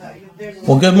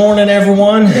Well, good morning,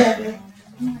 everyone.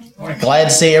 Glad to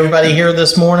see everybody here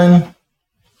this morning.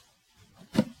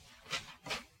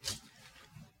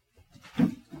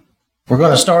 We're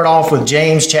going to start off with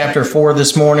James chapter 4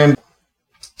 this morning.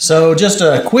 So just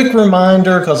a quick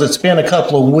reminder, because it's been a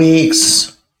couple of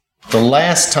weeks. The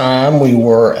last time we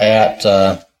were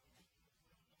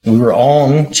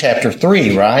on chapter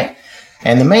 3, right?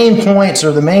 And the main points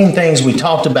or the main things we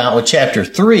talked about with chapter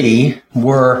 3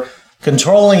 were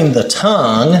controlling the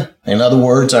tongue, in other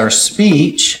words, our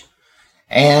speech,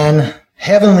 and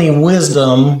heavenly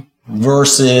wisdom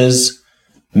versus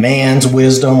man's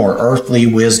wisdom or earthly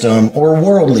wisdom or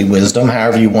worldly wisdom,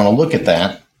 however you want to look at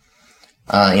that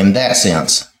in that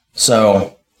sense.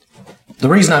 So the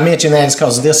reason I mention that is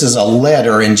because this is a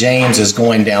letter and James is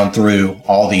going down through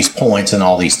all these points and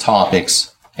all these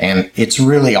topics, and it's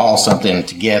really all something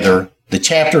together. The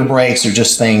chapter breaks are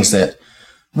just things that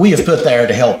we have put there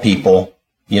to help people,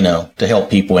 to help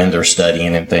people in their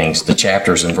studying and things. The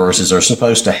chapters and verses are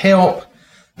supposed to help,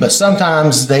 but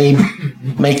sometimes they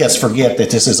make us forget that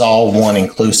this is all one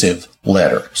inclusive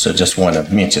letter. So just want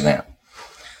to mention that.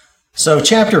 So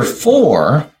chapter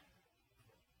 4,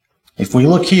 if we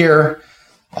look here,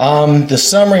 the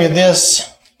summary of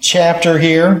this chapter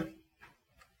here,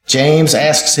 James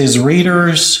asks his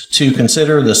readers to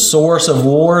consider the source of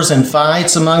wars and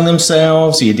fights among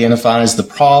themselves. He identifies the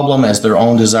problem as their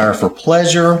own desire for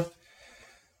pleasure.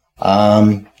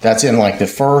 That's in like the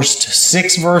first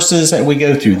 6 verses that we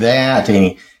go through that.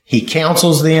 And he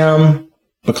counsels them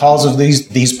because of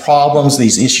these problems,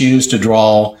 these issues, to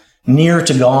draw near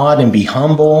to God and be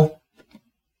humble.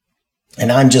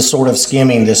 And I'm just sort of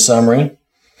skimming this summary.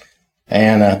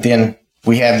 And then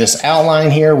we have this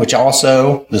outline here, which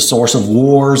also the source of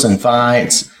wars and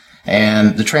fights.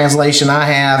 And the translation I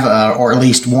have, or at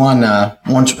least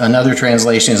another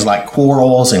translation is like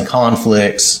quarrels and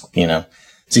conflicts, So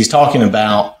he's talking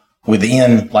about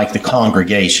within like the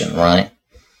congregation, right?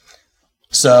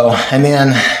 So, and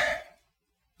then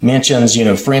mentions,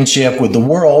 friendship with the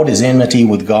world is enmity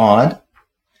with God.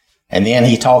 And then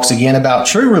he talks again about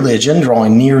true religion,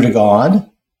 drawing near to God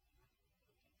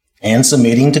and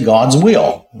submitting to God's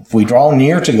will. If we draw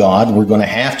near to God, we're going to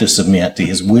have to submit to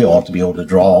his will to be able to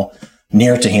draw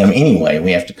near to him anyway.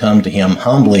 We have to come to him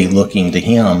humbly, looking to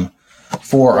him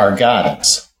for our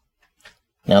guidance.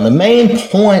 Now, the main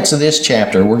points of this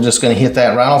chapter, we're just going to hit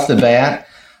that right off the bat.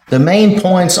 The main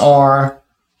points are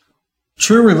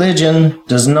true religion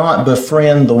does not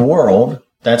befriend the world.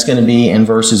 That's going to be in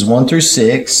verses 1 through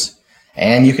 6.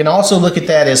 And you can also look at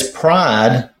that as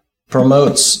pride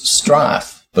promotes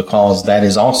strife, because that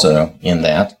is also in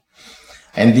that.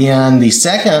 And then the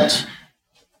second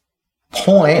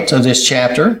point of this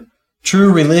chapter,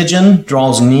 true religion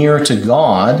draws near to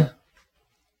God,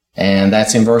 and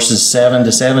that's in verses 7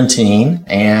 to 17.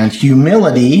 And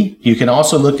humility, you can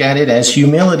also look at it as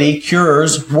humility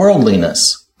cures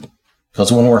worldliness,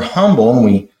 because when we're humble and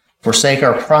we forsake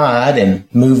our pride and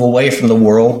move away from the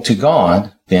world to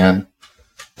God, then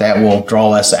that will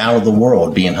draw us out of the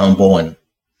world, being humble and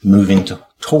moving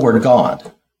toward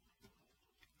God.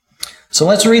 So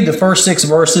let's read the first 6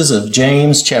 verses of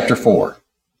James chapter 4.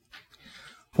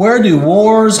 Where do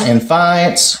wars and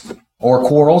fights or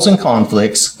quarrels and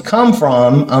conflicts come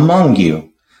from among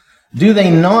you? Do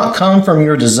they not come from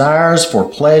your desires for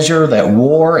pleasure that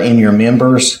war in your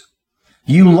members?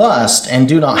 You lust and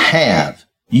do not have.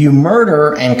 You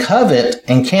murder and covet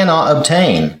and cannot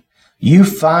obtain. You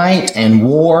fight and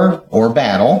war or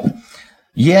battle,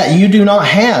 yet you do not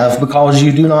have because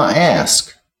you do not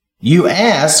ask. You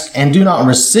ask and do not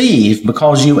receive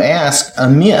because you ask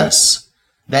amiss,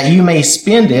 that you may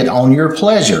spend it on your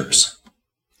pleasures.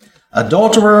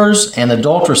 Adulterers and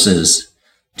adulteresses,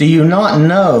 do you not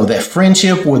know that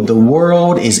friendship with the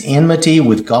world is enmity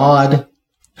with God?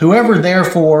 Whoever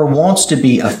therefore wants to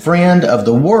be a friend of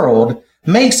the world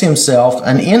makes himself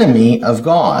an enemy of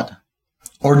God.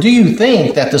 Or do you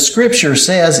think that the scripture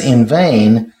says in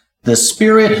vain, the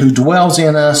Spirit who dwells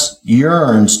in us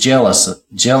yearns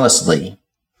jealously?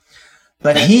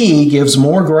 But he gives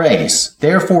more grace.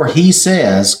 Therefore he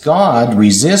says, God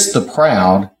resists the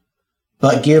proud,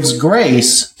 but gives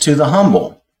grace to the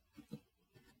humble.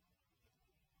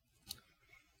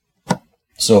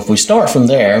 So if we start from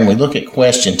there and we look at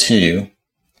question 2,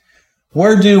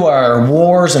 where do our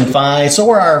wars and fights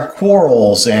or our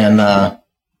quarrels and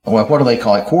what do they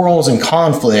call it? Quarrels and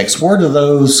conflicts, where do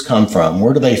those come from?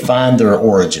 Where do they find their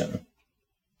origin?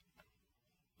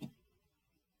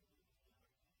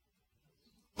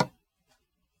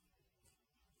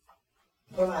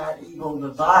 From our evil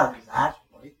desires,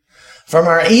 actually. From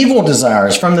our evil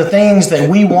desires, from the things that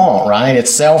we want, right?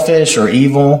 It's selfish or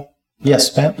evil. Yes,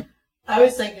 Pat? I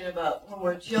was thinking about when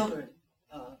we're children,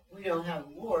 we don't have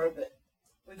a war, but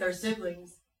with our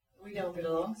siblings, we don't get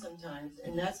along sometimes,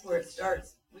 and that's where it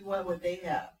starts. We want what they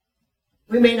have.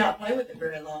 We may not play with it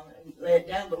very long and lay it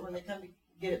down, but when they come to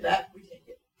get it back, we take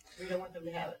it. We don't want them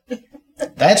to have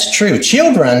it. That's true.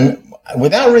 Children,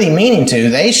 without really meaning to,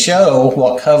 they show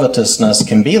what covetousness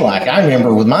can be like. I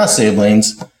remember with my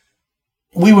siblings,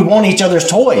 we would want each other's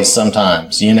toys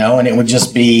sometimes, and it would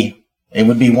just be, it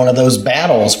would be one of those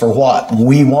battles for what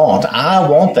we want. I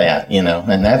want that,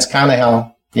 and that's kind of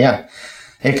how, yeah.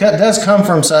 It does come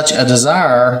from such a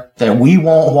desire that we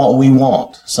want what we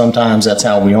want. Sometimes that's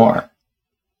how we are.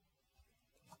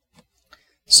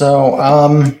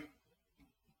 So,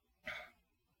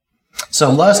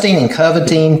 so lusting and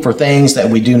coveting for things that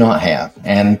we do not have,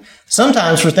 and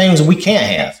sometimes for things we can't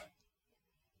have.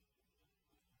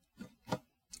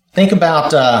 Think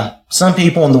about some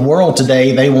people in the world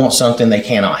today, they want something they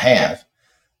cannot have.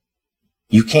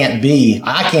 You can't be,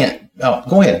 I can't, oh,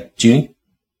 go ahead, Judy.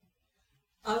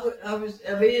 I was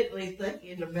immediately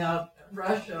thinking about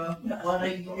Russia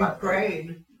wanting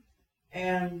Ukraine,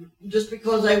 and just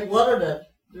because they wanted it,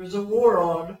 there's a war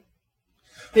on.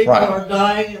 People are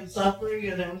dying and suffering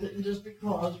and everything just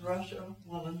because Russia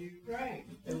wanted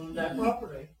Ukraine. They wanted that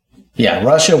property. Yeah,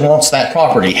 Russia wants that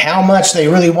property. How much they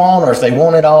really want, or if they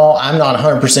want it all, I'm not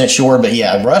 100% sure. But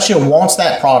yeah, Russia wants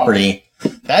that property.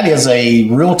 That is a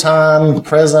real-time,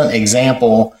 present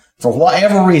example for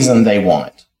whatever reason they want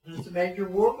it. It's a major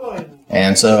war going on.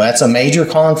 And so that's a major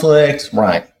conflict,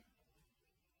 right?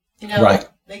 Right.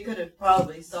 They could have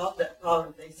probably solved that problem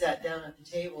if they sat down at the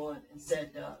table and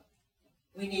said,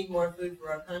 we need more food for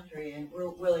our country, and we're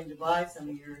willing to buy some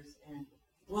of yours, and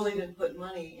we'll even put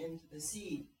money into the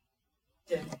seed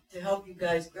to help you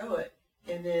guys grow it,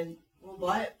 and then we'll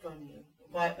buy it from you. We'll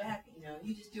buy it back.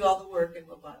 You just do all the work and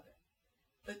we'll buy it back.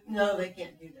 But no, they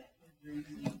can't do that.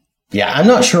 Yeah, I'm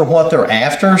not sure what they're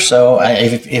after. So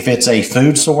if it's a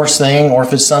food source thing or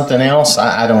if it's something else,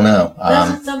 I don't know.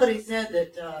 Somebody said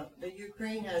that the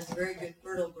Ukraine has very good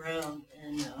fertile ground,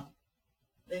 and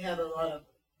they have a lot of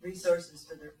resources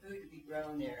for their food to be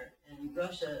grown there. And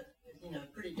Russia is,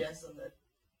 pretty desolate,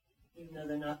 even though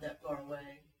they're not that far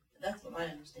away. That's what my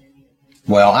understanding is.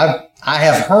 Well, I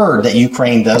have heard that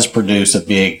Ukraine does produce a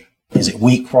big, is it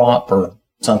wheat crop or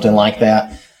something like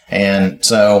that? And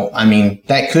so, I mean,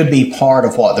 that could be part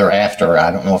of what they're after.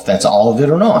 I don't know if that's all of it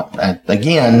or not.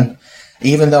 Again,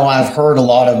 even though I've heard a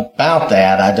lot about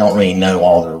that, I don't really know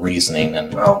all their reasoning.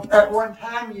 And well, at one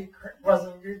time,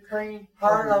 wasn't Ukraine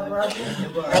part of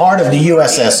Russia? Part of the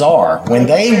USSR.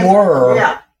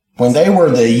 When they were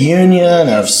the Union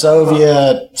of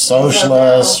Soviet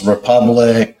Socialist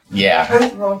Republic, yeah.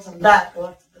 Putin wants them back,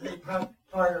 wants to be part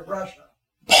of Russia.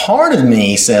 Part of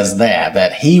me says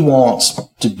that he wants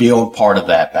to build part of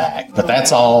that back, but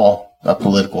that's all a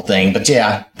political thing. But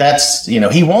yeah, that's,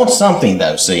 he wants something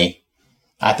though. See,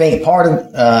 I think part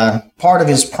of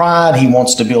his pride, he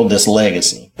wants to build this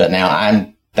legacy. But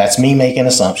now that's me making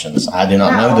assumptions. I do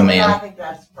not know the man. I think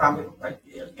that's probably what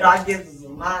it is. God gives us a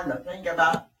mind to think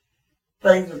about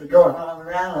things that are going on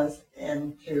around us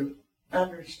and to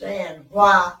understand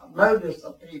why motives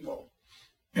of people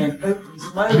and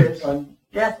Putin's motives are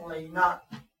definitely not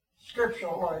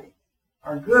scripturally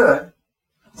are good.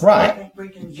 So right. I think we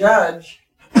can judge.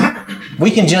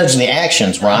 We can judge the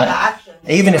actions, right?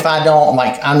 Even if I don't,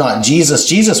 I'm not Jesus.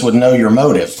 Jesus would know your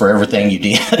motive for everything you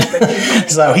did.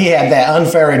 So he had that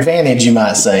unfair advantage, you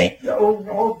might say.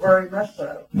 Oh, very much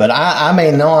so. But I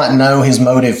may not know his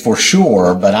motive for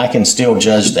sure, but I can still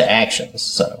judge the actions.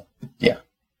 So, yeah.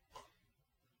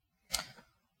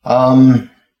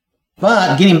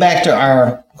 But getting back to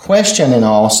our question and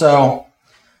all, so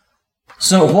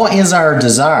what is our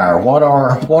desire? What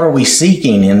are we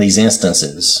seeking in these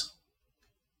instances?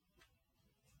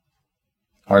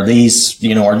 Are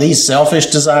these selfish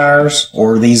desires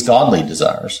or are these godly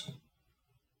desires?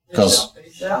 Because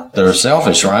they're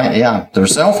selfish, right? Yeah, they're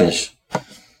selfish.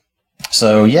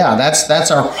 So yeah,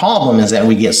 that's our problem, is that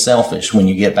we get selfish when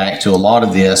you get back to a lot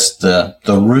of this. The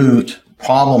root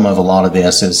problem of a lot of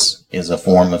this is a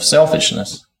form of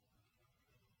selfishness.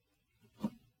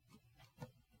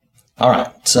 All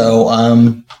right, so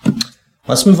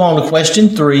let's move on to question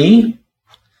 3.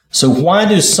 So why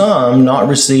do some not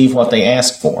receive what they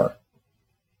ask for?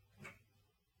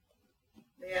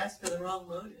 They ask for the wrong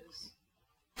motives.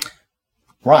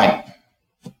 Right,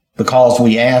 because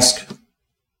we ask,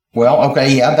 well,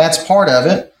 okay, yeah, that's part of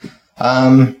it.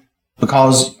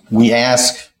 Because we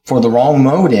ask for the wrong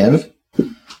motive.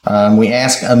 We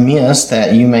ask amiss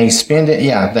that you may spend it,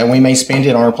 that we may spend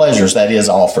it on our pleasures. That is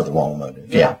all for the wrong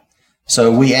motive, yeah.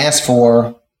 So we ask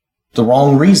for the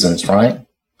wrong reasons, right?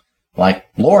 Like,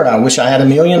 Lord, I wish I had $1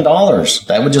 million.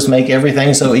 That would just make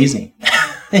everything so easy.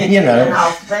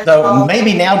 So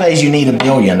maybe nowadays you need $1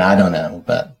 billion. I don't know,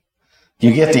 but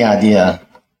you get the idea.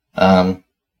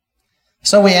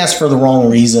 So we ask for the wrong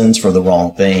reasons, for the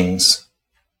wrong things.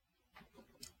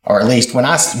 Or at least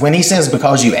when he says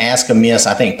because you ask amiss,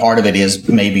 I think part of it is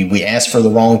maybe we ask for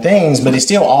the wrong things, but it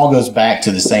still all goes back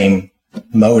to the same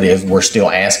motive. We're still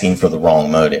asking for the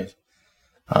wrong motive.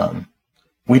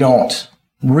 We don't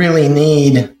really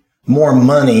need more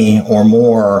money or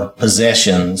more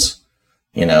possessions.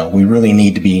 We really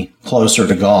need to be closer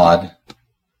to God.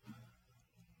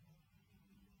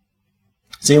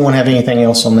 Does anyone have anything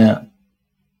else on that?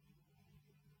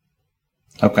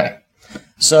 Okay.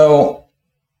 So,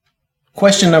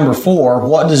 question number 4,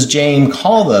 what does James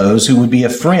call those who would be a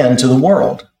friend to the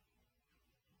world?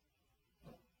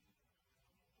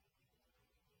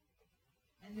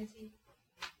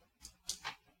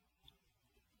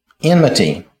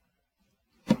 Enmity.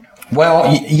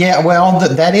 Well, yeah,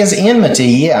 that is enmity.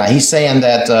 Yeah, he's saying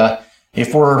that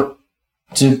if we're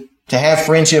to have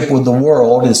friendship with the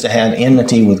world is to have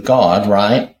enmity with God,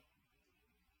 right?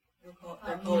 They're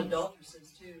called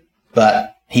adulteresses too.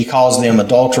 But he calls them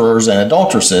adulterers and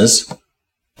adulteresses.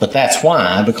 But that's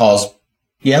why, because,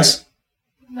 yes?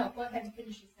 No, go ahead and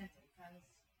finish the sentence. I was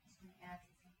just going to add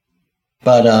something.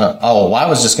 But, I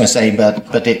was just going to say,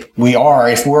 but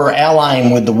if we're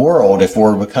allying with the world, if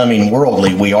we're becoming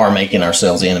worldly, we are making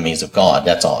ourselves enemies of God.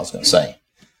 That's all I was going to say.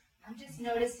 I'm just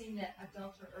noticing that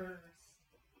adulterers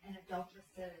and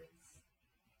adulteresses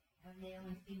are male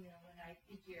and female, and I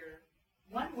figure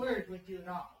one word would do it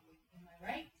all. Am I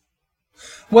right?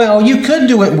 Well, you could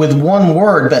do it with one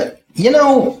word, but,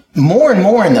 more and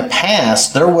more in the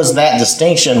past, there was that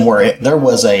distinction where there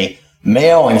was a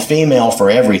male and female for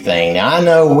everything. Now, I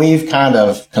know we've kind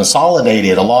of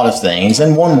consolidated a lot of things,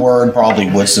 and one word probably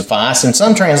would suffice. And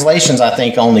some translations, I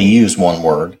think, only use one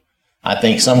word. I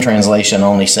think some translation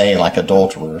only say, like,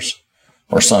 adulterers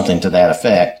or something to that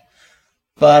effect.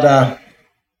 But,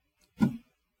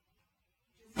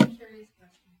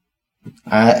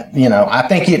 I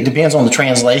think it depends on the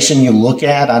translation you look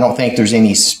at. I don't think there's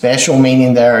any special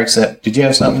meaning there, except, did you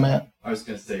have something, Matt? I was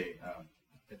going to say,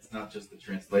 it's not just the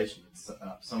translation. It's,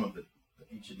 some of the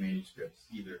ancient manuscripts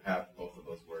either have both of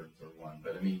those words or one.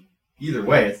 But, either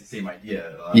way, it's the same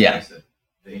idea. Yeah.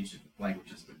 The ancient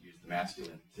languages would use the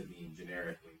masculine to mean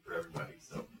generically for everybody.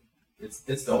 So it's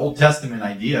the Old Testament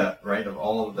idea, right, of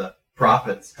all of the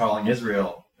prophets calling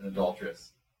Israel an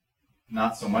adulteress.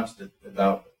 Not so much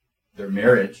about their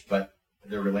marriage, but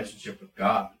their relationship with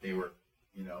God. They were,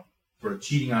 sort of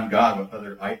cheating on God with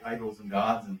other idols and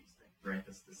gods and these things, right?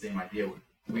 That's the same idea.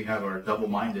 We have our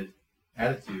double-minded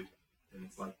attitude, and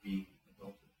it's like being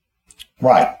adulterous.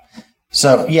 Right.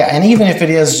 So, yeah, and even if it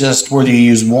is just whether you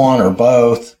use one or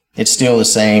both, it's still the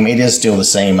same. It is still the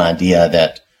same idea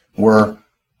that we're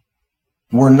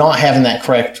not having that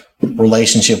correct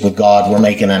relationship with God. We're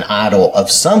making an idol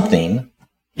of something,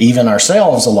 even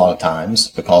ourselves a lot of times,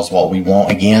 because what we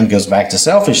want, again, goes back to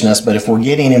selfishness. But if we're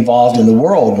getting involved in the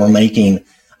world, we're making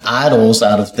idols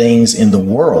out of things in the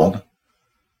world.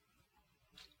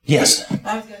 Yes?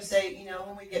 I was going to say,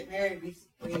 when we get married, we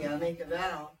make a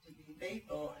vow to be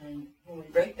faithful, and when we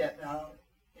break that vow,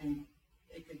 and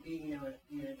it could be,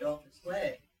 in an adulterous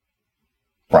way.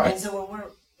 Right. And so when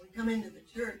we come into the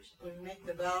church, we make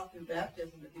the vow through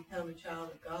baptism to become a child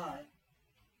of God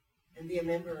and be a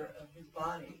member of his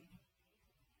body,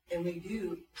 and we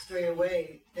do stray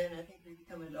away, then I think we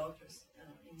become adulterous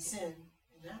in sin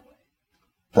in that way.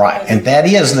 Right, and that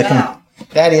is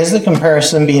the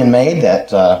comparison being made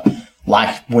that,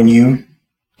 like when you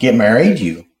get married,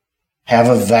 you have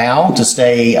a vow to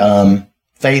stay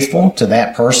faithful to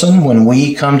that person. When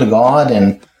we come to God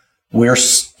and we're,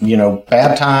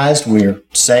 baptized, we're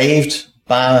saved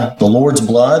by the Lord's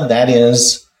blood, that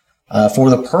is for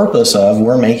the purpose of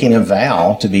we're making a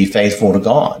vow to be faithful to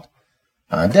God.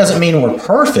 It doesn't mean we're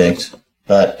perfect,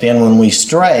 but then when we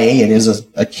stray, it is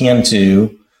akin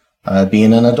to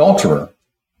being an adulterer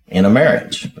in a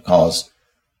marriage, because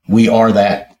we are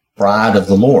that bride of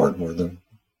the Lord. We're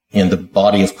in the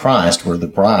body of Christ. We're the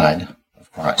bride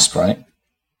of Christ, right?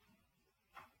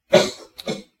 Does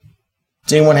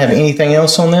anyone have anything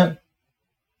else on that?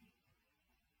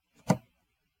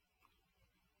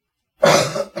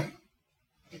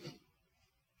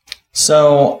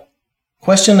 So,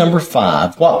 question number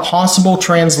 5. What possible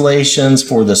translations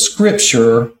for the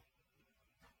scripture?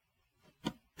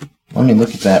 Let me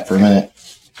look at that for a minute,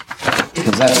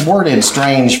 because that's worded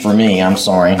strange for me. I'm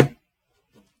sorry.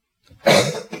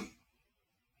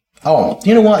 Oh,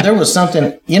 you know what? There was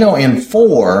something, in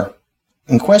 4,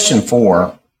 in question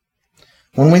 4,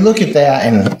 when we look at that,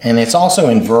 and it's also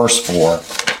in verse 4,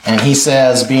 and he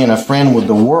says, being a friend with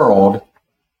the world,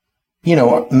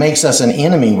 makes us an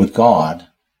enemy with God,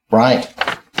 right?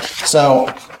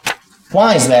 So,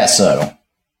 why is that so?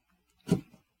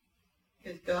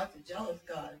 Because God's a jealous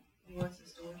God. He wants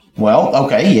us to worship. Well,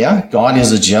 okay, yeah, God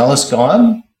is a jealous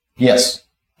God. Yes,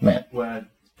 Matt. Well,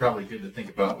 it's probably good to think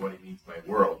about what he means by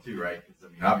world, too, right?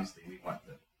 Because, obviously we want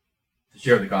to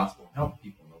share the gospel and help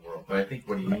people in the world. But I think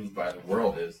what he means by the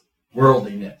world is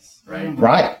worldliness, right?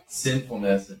 Right.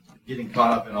 Sinfulness and getting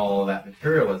caught up in all of that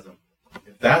materialism.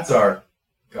 If that's our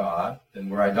God, then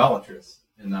we're idolatrous.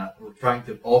 And that we're trying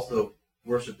to also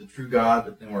worship the true God,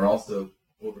 but then we're also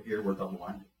over here, we're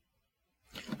double-minded.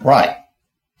 Right.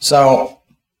 So,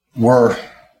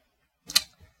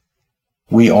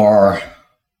 we are,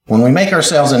 when we make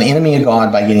ourselves an enemy of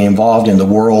God by getting involved in the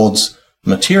world's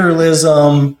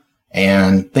materialism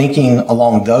and thinking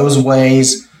along those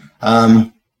ways,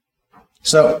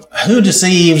 so who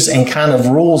deceives and kind of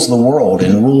rules the world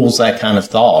and rules that kind of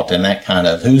thought and that kind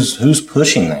of, who's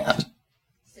pushing that?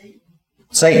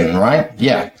 Satan, right?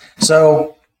 Yeah.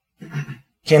 So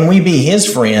can we be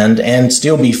his friend and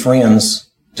still be friends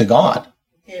to God?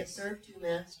 You can't serve two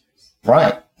masters.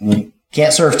 Right. You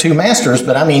can't serve two masters,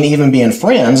 but even being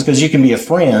friends, because you can be a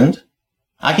friend.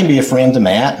 I can be a friend to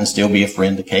Matt and still be a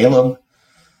friend to Caleb.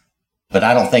 But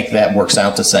I don't think that works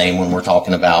out the same when we're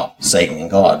talking about Satan and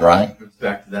God, right? It's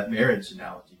back to that marriage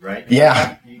analogy, right?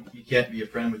 Yeah. You can't be a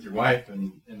friend with your wife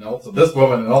and also this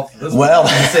woman and also this Well,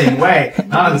 woman in the same way.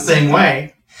 Not in the same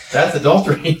way. That's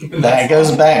adultery. That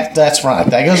goes back, that's right.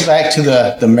 That goes back to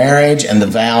the marriage and the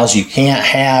vows. You can't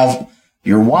have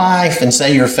your wife and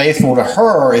say you're faithful to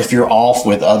her if you're off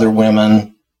with other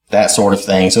women, that sort of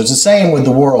thing. So it's the same with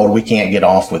the world. We can't get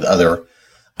off with other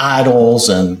idols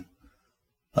and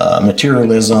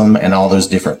materialism and all those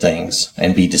different things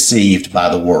and be deceived by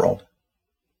the world.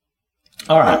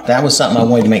 All right, that was something I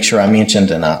wanted to make sure I mentioned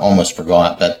and I almost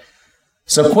forgot. But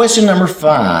so question number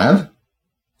 5,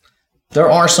 there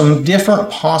are some different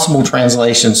possible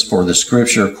translations for the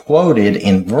scripture quoted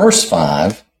in verse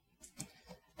 5,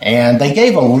 and they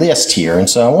gave a list here, and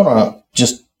so I want to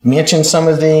just mention some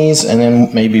of these and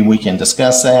then maybe we can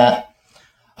discuss that.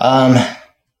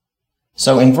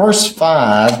 So in verse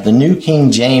 5, the New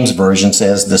King James Version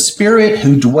says, "The Spirit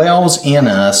who dwells in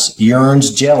us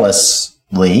yearns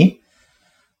jealously."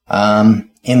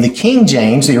 In the King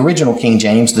James, the original King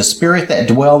James, "The Spirit that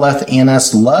dwelleth in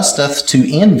us lusteth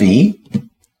to envy."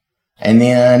 And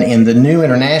then in the New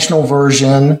International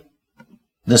Version,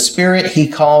 "The Spirit he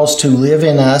calls to live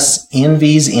in us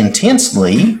envies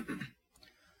intensely."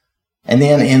 And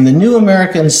then in the New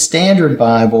American Standard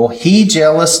Bible, "He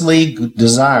jealously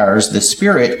desires the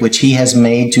Spirit which he has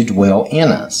made to dwell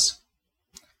in us."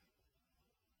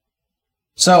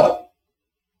 So,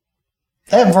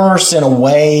 that verse in a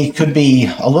way could be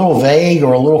a little vague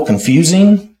or a little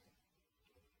confusing.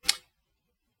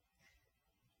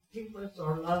 He wants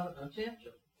our love and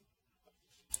attention.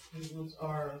 He wants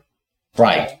our...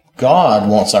 Right. God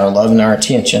wants our love and our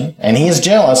attention. And he is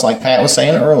jealous, like Pat was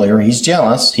saying earlier. He's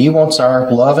jealous. He wants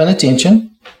our love and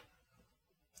attention.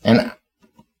 And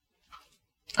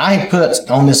I put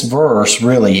on this verse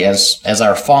really as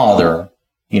our Father,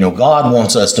 God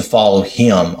wants us to follow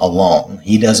him alone.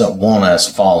 He doesn't want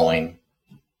us following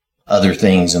other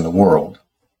things in the world,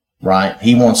 right?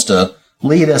 He wants to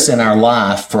lead us in our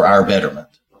life for our betterment.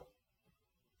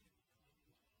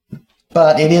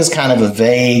 But it is kind of a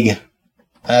vague...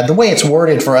 the way it's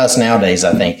worded for us nowadays,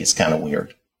 I think, is kind of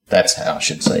weird. That's how I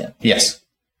should say it. Yes?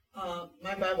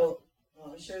 My Bible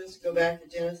shows, go back to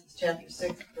Genesis chapter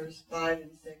 6, verse 5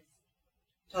 and 6,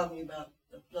 talking about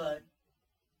the flood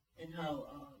and how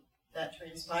that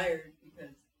transpired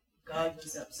because God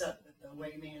was upset with the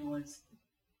way man was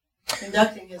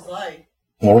conducting his life.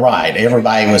 Well, right.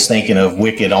 Everybody was thinking of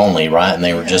wicked only, right? And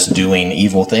they were just doing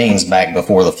evil things back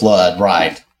before the flood,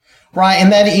 right? Right,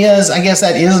 and that is, I guess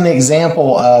that is an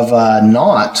example of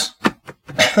not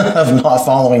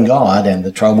following God and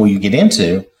the trouble you get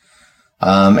into.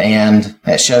 And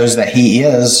that shows that he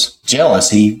is jealous.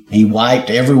 He wiped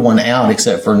everyone out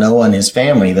except for Noah and his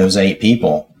family, those 8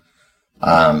 people,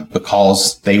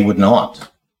 because they would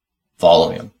not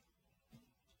follow him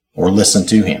or listen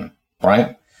to him,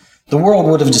 right? The world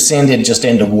would have descended just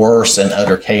into worse and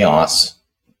utter chaos.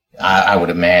 I would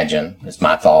imagine, is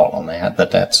my thought on that, but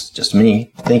that's just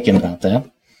me thinking about that.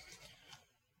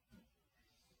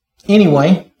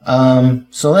 Anyway,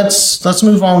 so let's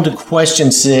move on to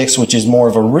question 6, which is more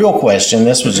of a real question.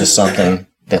 This was just something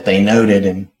that they noted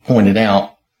and pointed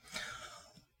out.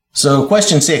 So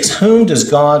question 6, whom does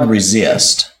God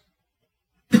resist?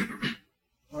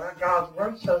 God's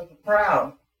word says the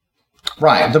proud.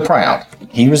 Right, the proud.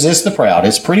 He resists the proud.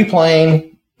 It's pretty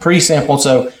plain, pretty simple.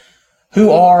 So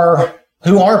who are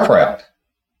proud?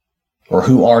 Or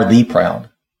who are the proud?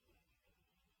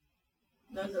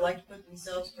 Those that like to put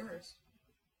themselves first.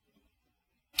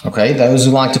 Okay, those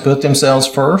who like to put themselves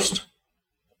first.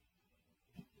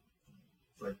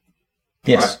 Like,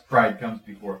 Yes. Pride comes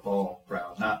before fall.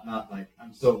 Proud, not like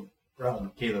I'm so proud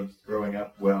of Caleb's growing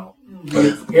up well, but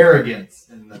it's arrogance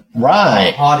and the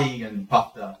Right. haughty and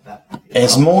puffed up.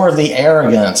 It's more of the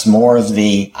arrogance, more of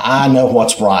the I know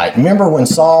what's right. Remember when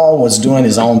Saul was doing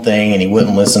his own thing and he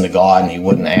wouldn't listen to God and he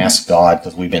wouldn't ask God,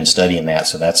 because we've been studying that,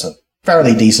 so that's a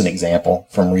fairly decent example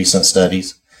from recent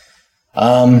studies.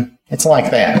 It's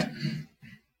like that.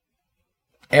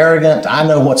 Arrogant, I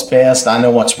know what's best, I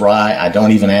know what's right, I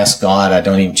don't even ask God, I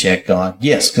don't even check God.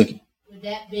 Yes, Cookie. Would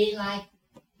that be like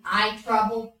eye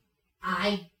trouble?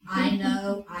 I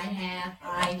know, I have,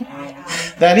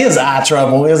 I. That is eye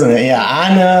trouble, isn't it? Yeah,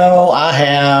 I know, I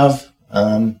have.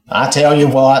 I tell you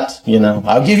what,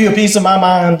 I'll give you a piece of my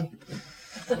mind.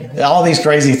 All these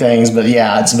crazy things, but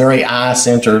yeah, it's very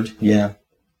I-centered. Yeah.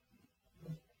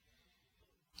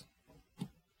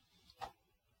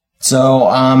 So,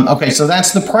 okay, so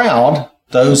that's the proud,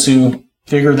 those who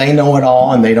figure they know it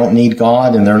all and they don't need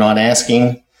God and they're not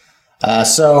asking.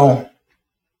 So,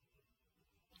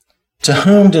 to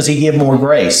whom does he give more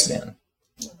grace then?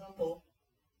 The humble.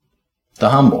 The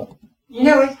humble.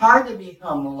 It's hard to be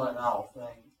humble in all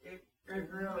things. It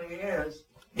really is.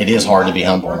 It is hard to be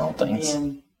humble in all things.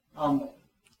 Being humble.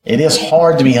 It is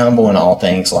hard to be humble in all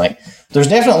things. Like, there's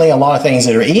definitely a lot of things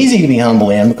that are easy to be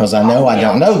humble in because I know I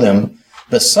don't know them.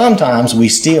 But sometimes we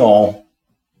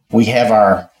have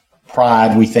our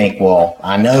pride. We think, well,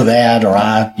 I know that, or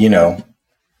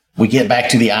we get back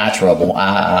to the eye trouble.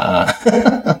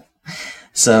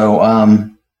 So,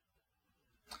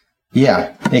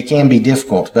 yeah, it can be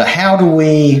difficult. But how do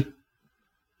we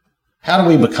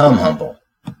become humble?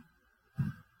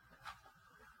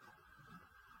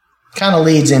 Kind of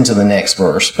leads into the next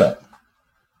verse, but.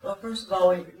 Well, first of all,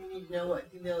 we need to know what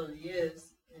humility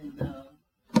is, and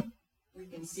we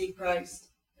can see Christ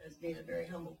as being a very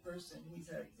humble person. He's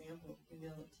our example of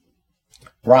humility.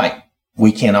 Right.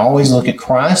 We can always look at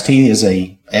Christ. He is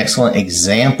an excellent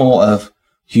example of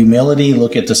humility.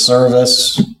 Look at the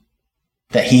service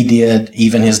that he did,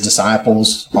 even his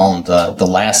disciples on the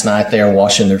last night there,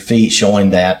 washing their feet, showing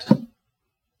that.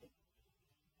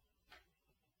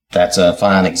 That's a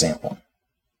fine example.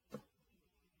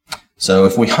 So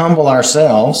if we humble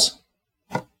ourselves.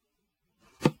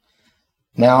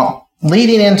 Now,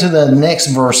 leading into the next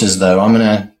verses, though, I'm going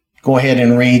to go ahead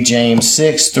and read James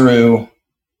 6 through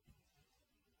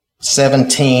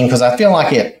 17, because I feel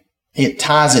like it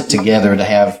ties it together to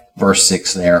have verse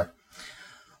 6 there.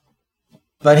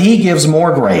 But he gives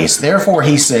more grace. Therefore,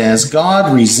 he says,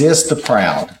 God resists the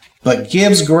proud, but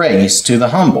gives grace to the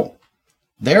humble.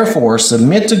 Therefore,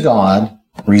 submit to God,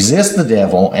 resist the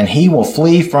devil, and he will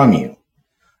flee from you.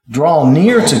 Draw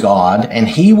near to God, and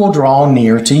he will draw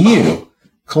near to you.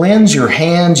 Cleanse your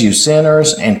hands, you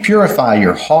sinners, and purify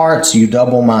your hearts, you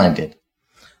double-minded.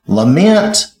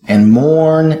 Lament and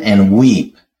mourn and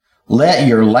weep. Let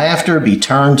your laughter be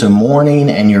turned to mourning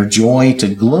and your joy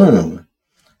to gloom.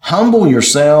 Humble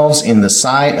yourselves in the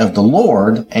sight of the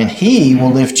Lord, and he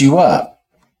will lift you up.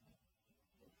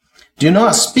 Do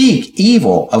not speak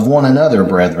evil of one another,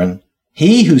 brethren.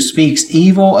 He who speaks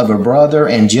evil of a brother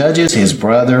and judges his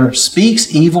brother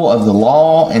speaks evil of the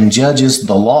law and judges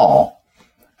the law.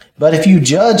 But if you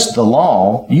judge the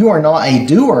law, you are not a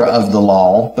doer of the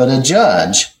law, but a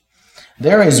judge.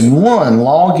 There is one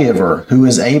lawgiver who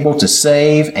is able to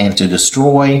save and to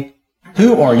destroy.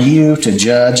 Who are you to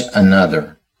judge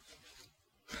another?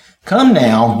 Come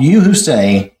now, you who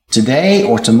say, today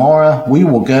or tomorrow we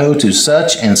will go to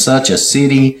such and such a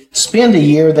city, spend a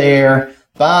year there,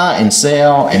 buy and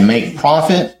sell and make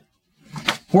profit,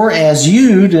 whereas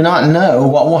you do not know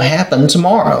what will happen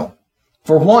tomorrow.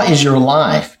 For what is your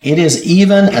life? It is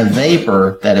even a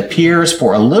vapor that appears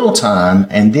for a little time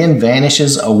and then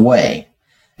vanishes away.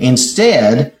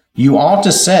 Instead, you ought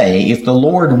to say, if the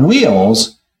Lord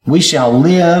wills, we shall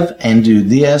live and do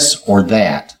this or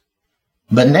that.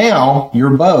 But now you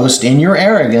boast in your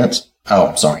arrogance.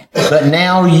 But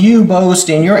now you boast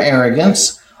in your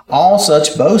arrogance. All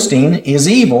such boasting is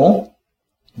evil.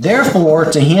 Therefore,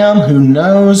 to him who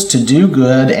knows to do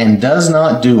good and does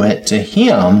not do it, to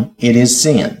him it is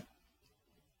sin.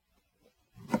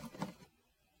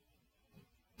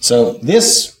 So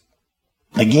this,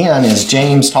 again, is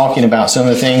James talking about some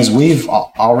of the things we've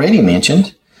already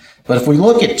mentioned. But if we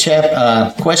look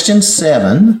at question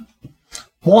 7,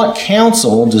 what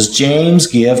counsel does James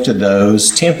give to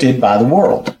those tempted by the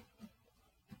world?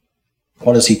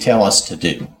 What does he tell us to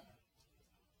do?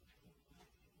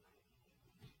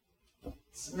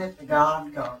 Submit to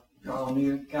God, draw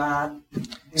near to God,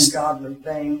 do godly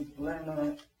things,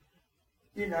 limit.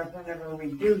 Whenever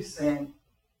we do sin,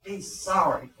 be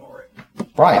sorry for it.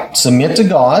 Right. Submit to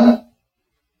God.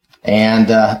 And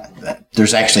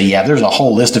there's a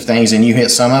whole list of things, and you hit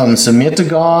some of them. Submit to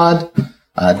God,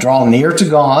 draw near to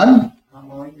God.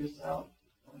 Humble yourself.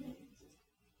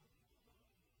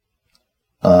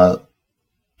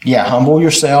 Humble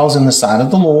yourselves in the sight of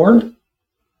the Lord.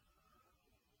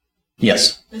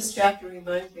 Yes. This chapter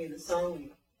reminds me of the song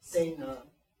we sing,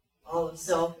 all of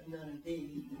self and none of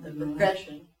thee. The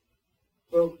progression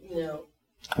will,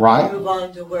 Right. move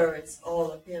on to where it's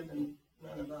all of him and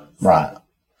none of us. Right.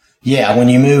 Yeah, when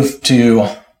you move to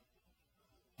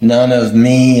none of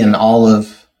me and all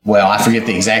of, well, I forget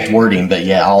the exact wording, but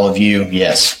yeah, all of you,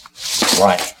 yes.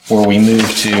 Right. Where we move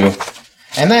to,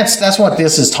 and that's what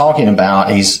this is talking about.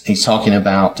 He's talking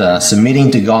about submitting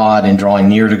to God and drawing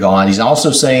near to God. He's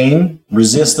also saying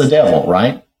resist the devil,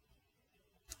 right?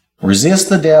 Resist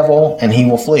the devil and he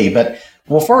will flee. But,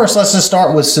 well, first, let's just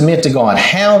start with submit to God.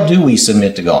 How do we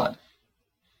submit to God?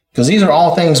 Because these are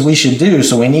all things we should do,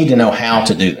 so we need to know how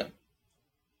to do them.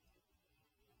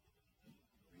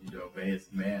 We need to obey his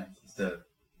commands instead of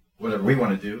whatever we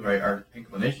want to do, right? Our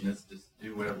inclination is just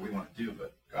do whatever we want to do,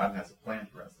 but God has a plan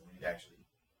for us, and we need to actually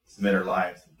submit our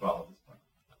lives and follow his plan.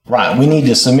 Right. We need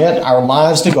to submit our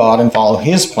lives to God and follow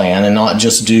his plan and not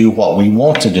just do what we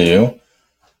want to do.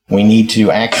 We need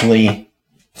to actually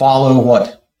follow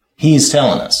what he's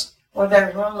telling us. Well,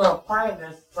 there's one little part of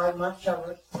this, so much of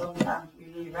it sometimes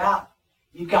we leave out.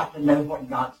 You got to know what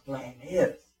God's plan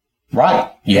is.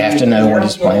 Right. You have to know what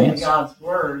his plan If is. you don't get into God's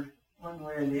word, one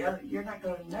way or the other, you're not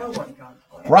going to know what God's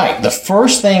plan is. Right. The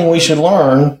first thing we should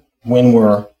learn when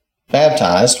we're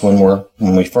baptized, when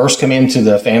we first come into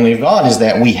the family of God, is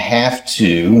that we have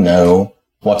to know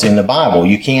what's in the Bible.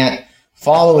 You can't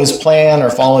follow his plan or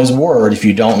follow his word if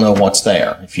you don't know what's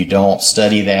there. If you don't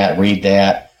study that, read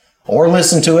that, or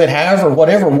listen to it,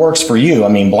 whatever works for you. I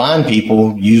mean, blind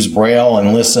people use Braille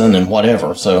and listen and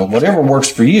whatever. So whatever works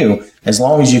for you, as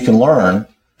long as you can learn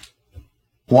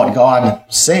what God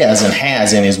says and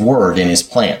has in his word, in his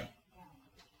plan.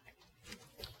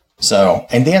 So,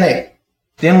 and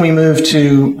then we move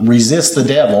to resist the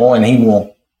devil and he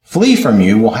will flee from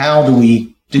you. Well, how do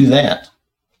we do that?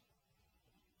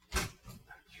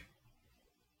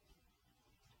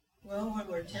 Well, when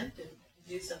we're tempted to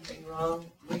do something wrong,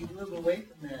 we move away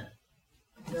from that.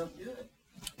 We don't do it.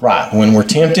 Right. When we're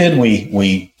tempted,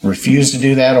 we refuse to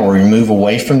do that or we move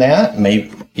away from that.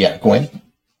 Maybe, yeah, go ahead.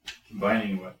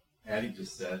 Combining what Addie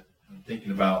just said, I'm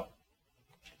thinking about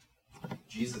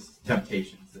Jesus'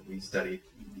 temptations that we studied.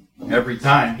 Every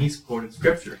time he's quoted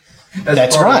scripture.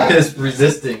 That's right. His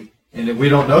resisting. And if we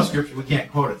don't know scripture, we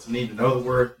can't quote it. So we need to know the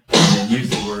word and then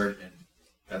use the word, and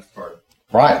that's part of it.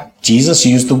 Right. Jesus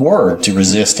used the word to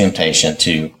resist temptation,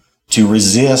 to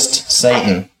resist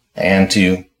Satan, and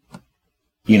to,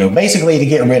 basically to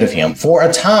get rid of him for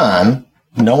a time,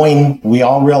 knowing we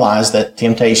all realize that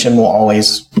temptation will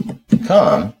always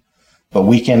come. But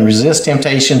we can resist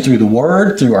temptation through the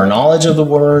word, through our knowledge of the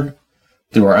word,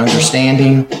 through our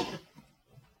understanding.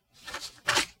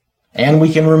 And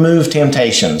we can remove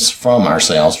temptations from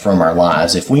ourselves, from our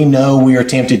lives. If we know we are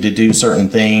tempted to do certain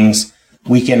things,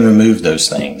 we can remove those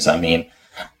things. I mean,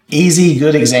 easy,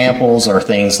 good examples are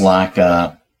things like,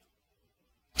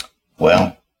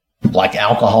 like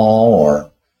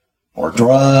alcohol or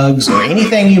drugs or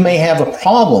anything you may have a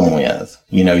problem with.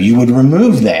 You would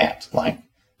remove that. Like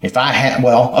if I had,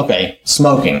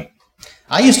 smoking.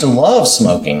 I used to love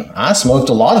smoking. I smoked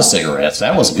a lot of cigarettes.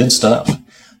 That was good stuff.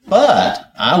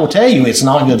 But I will tell you, it's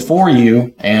not good for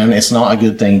you, and it's not a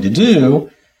good thing to do.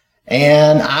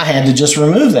 And I had to just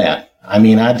remove that. I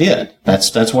mean, I did.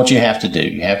 That's what you have to do.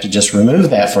 You have to just remove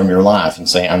that from your life and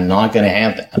say, I'm not going to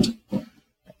have that.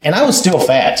 And I was still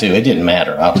fat, too. It didn't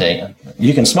matter, I'll tell you.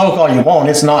 You can smoke all you want.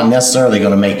 It's not necessarily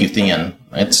going to make you thin.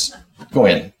 Go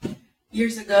ahead.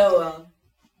 Years ago,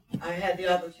 I had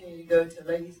the opportunity to go to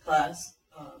ladies' class,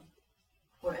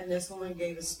 and this woman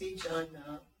gave a speech on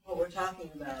what we're talking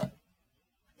about.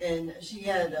 And she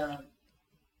had a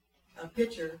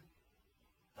pitcher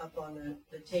up on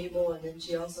the table, and then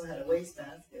she also had a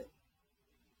wastebasket.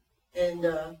 And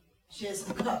she had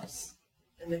some cups,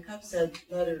 and the cups had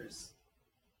letters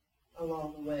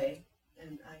along the way.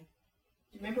 And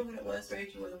do you remember what it was,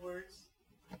 Rachel, with the words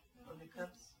on the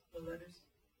cups, the letters?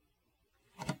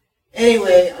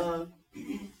 Anyway,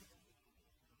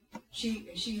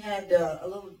 she had a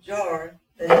little jar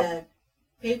that had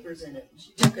papers in it. And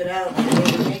she took it out and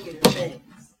they were negative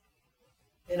things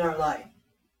in our life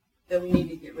that we need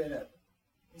to get rid of.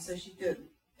 And so she threw it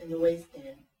in the waste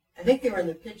can. I think they were in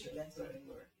the pitcher, that's what they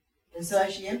were. And so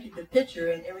as she emptied the pitcher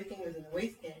and everything was in the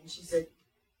waste can, she said,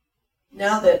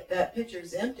 now that that pitcher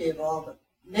is empty of all the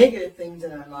negative things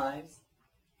in our lives,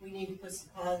 we need to put some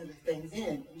positive things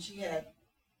in. And she had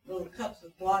little cups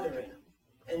with water in them.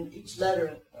 And each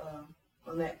letter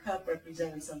on that cup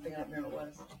represented something, I don't remember what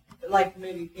it was. But like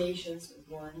maybe patience was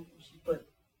one, and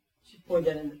she poured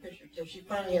that in the pitcher. So she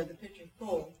finally had the pitcher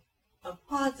full of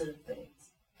positive things.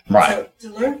 Right. So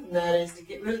to learn from that is to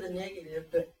get rid of the negative,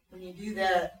 but when you do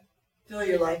that, fill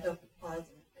your life up with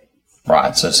positive things.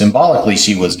 Right. So symbolically,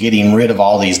 she was getting rid of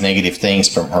all these negative things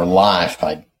from her life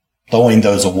by throwing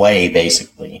those away,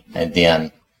 basically, and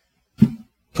then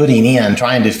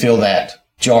trying to fill that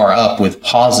jar up with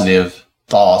positive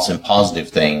thoughts and positive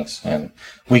things. And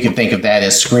we could think of that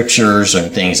as scriptures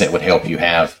and things that would help you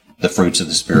have the fruits of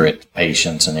the Spirit,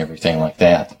 patience, and everything like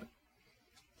that.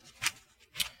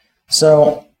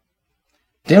 So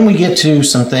then we get to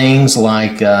some things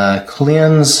like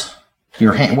cleanse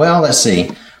your hand. Well, let's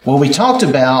see. Well, we talked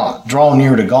about draw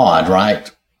near to God, right?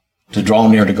 To draw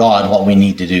near to God, what we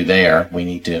need to do there. We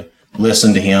need to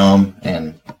listen to Him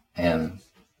and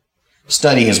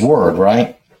study His Word,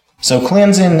 right? So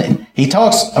cleansing, he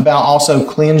talks about also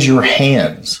cleanse your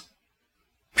hands,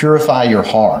 purify your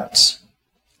hearts.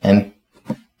 And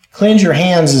cleanse your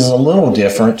hands is a little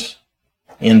different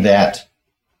in that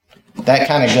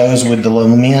kind of goes with the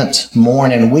lament,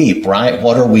 mourn, and weep, right?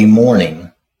 What are we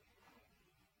mourning?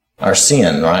 Our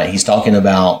sin, right? He's talking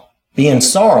about being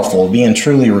sorrowful, being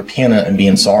truly repentant and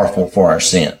being sorrowful for our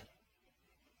sin.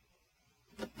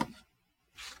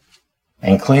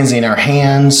 And cleansing our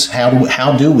hands,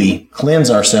 how do we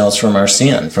cleanse ourselves from our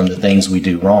sin, from the things we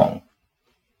do wrong?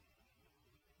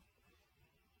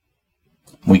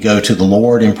 We go to the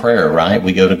Lord in prayer, right?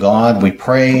 We go to God, we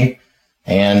pray,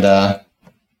 and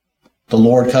the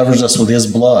Lord covers us with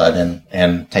His blood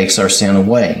and takes our sin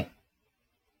away.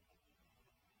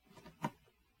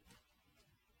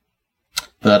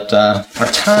 But our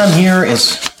time here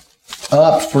is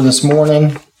up for this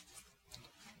morning.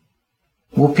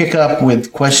 We'll pick up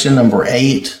with question number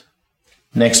 8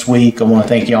 next week. I want to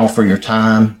thank you all for your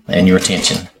time and your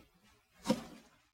attention.